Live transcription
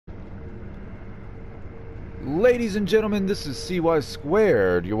Ladies and gentlemen, this is CY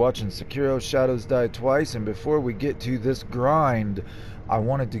Squared. You're watching Sekiro Shadows Die Twice, and before we get to this grind, I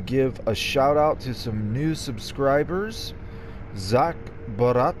wanted to give a shout out to some new subscribers. Zach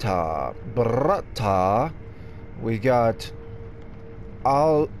Barata. We got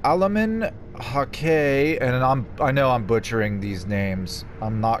Alamin Hake, and I know I'm butchering these names.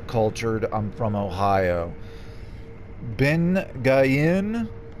 I'm not cultured. I'm from Ohio. Ben Gayin.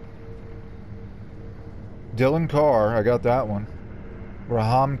 Dylan Carr, I got that one.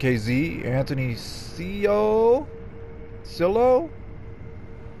 Raham KZ, Anthony Silo,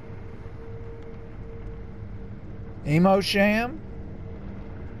 Emo Sham,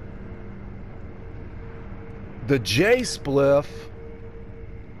 the J Spliff.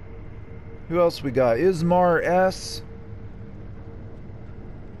 Who else we got? Ismar S.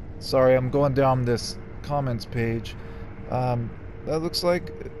 Sorry, I'm going down this comments page. That looks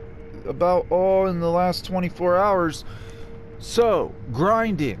like about all in the last 24 hours. So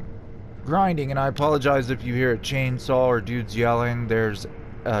grinding, and I apologize if you hear a chainsaw or dudes yelling. There's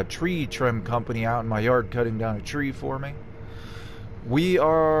a tree trim company out in my yard cutting down a tree for me. We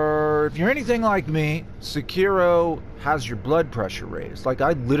are, if you're anything like me, Sekiro has your blood pressure raised. Like,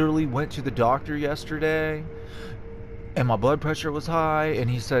 I literally went to the doctor yesterday and my blood pressure was high, and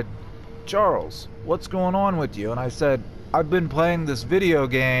he said, "Charles, what's going on with you?" And I said, "I've been playing this video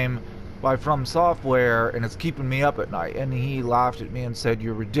game by From Software and it's keeping me up at night." And he laughed at me and said,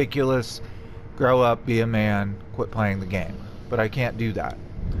 "You're ridiculous. Grow up, be a man, quit playing the game." But I can't do that.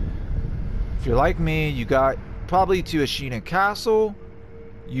 If you're like me, you got probably to Ashina Castle,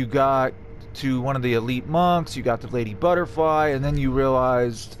 you got to one of the elite monks, you got the Lady Butterfly, and then you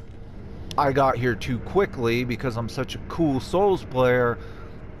realized I got here too quickly because I'm such a cool Souls player.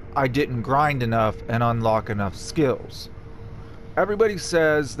 I didn't grind enough and unlock enough skills. Everybody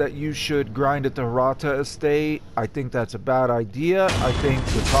says that you should grind at the Hirata estate. I think that's a bad idea. I think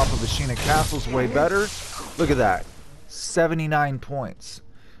the top of Ashina Castle is way better. Look at that. 79 points.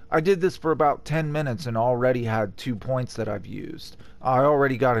 I did this for about 10 minutes and already had 2 points that I've used. I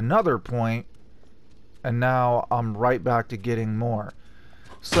already got another point, and now I'm right back to getting more.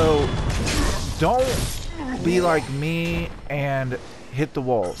 So don't be like me and hit the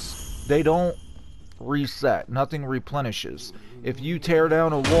walls. They don't reset. Nothing replenishes. If you tear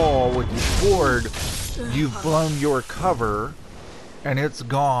down a wall with your sword, you've blown your cover and it's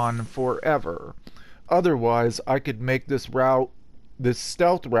gone forever. Otherwise, I could make this route, this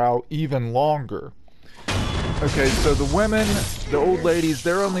stealth route, even longer. Okay, so the women, the old ladies,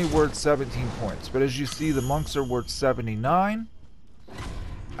 they're only worth 17 points. But as you see, the monks are worth 79.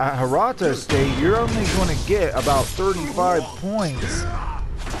 At Hirata Estate, you're only going to get about 35 points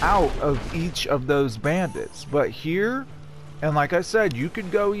out of each of those bandits. But here, and like I said, you could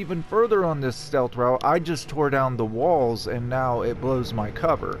go even further on this stealth route. I just tore down the walls and now it blows my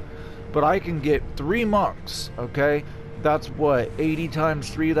cover. But I can get 3 monks, okay? That's what, 80 times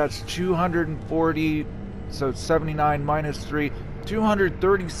 3, that's 240, so 79 minus 3,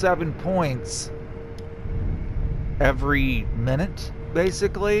 237 points every minute,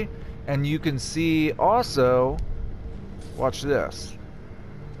 basically. And you can see also, watch this.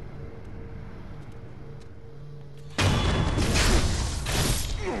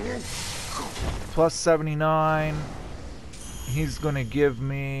 Plus 79. He's gonna give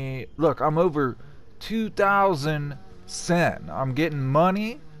me, look, I'm over 2,000 sen. I'm getting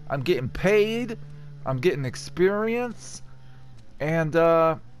money, I'm getting paid, I'm getting experience, and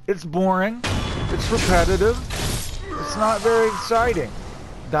it's boring, it's repetitive, it's not very exciting.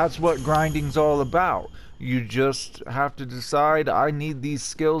 That's what grinding's all about. You just have to decide, I need these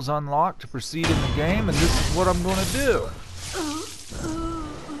skills unlocked to proceed in the game, and this is what I'm gonna do.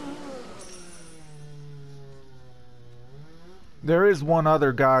 There is one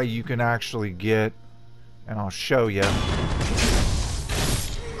other guy you can actually get, and I'll show you.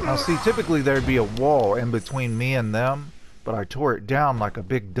 Now see, typically there'd be a wall in between me and them, but I tore it down like a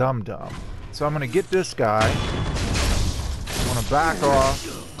big dum-dum. So I'm gonna get this guy. I'm gonna back off.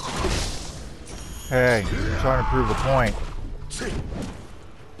 Hey, I'm trying to prove a point.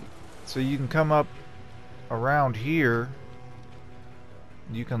 So you can come up around here.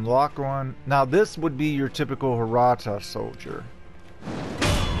 You can lock on. Now this would be your typical Hirata soldier.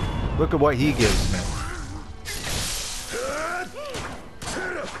 Look at what he gives me.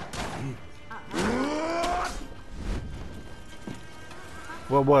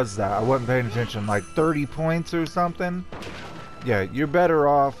 What was that? I wasn't paying attention. Like 30 points or something? Yeah, you're better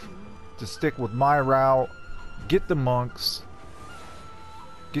off to stick with my route. Get the monks.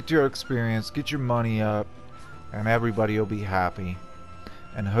 Get your experience. Get your money up. And everybody will be happy.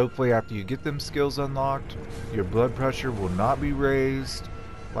 And hopefully after you get them skills unlocked, your blood pressure will not be raised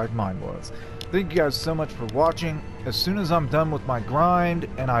like mine was. Thank you guys so much for watching. As soon as I'm done with my grind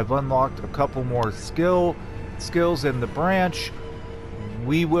and I've unlocked a couple more skills in the branch,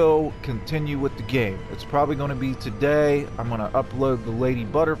 we will continue with the game. It's probably going to be today. I'm going to upload the Lady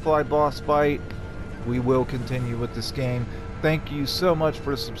Butterfly boss fight. We will continue with this game. Thank you so much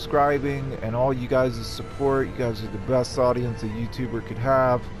for subscribing and all you guys' support. You guys are the best audience a YouTuber could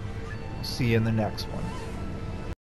have. I'll see you in the next one.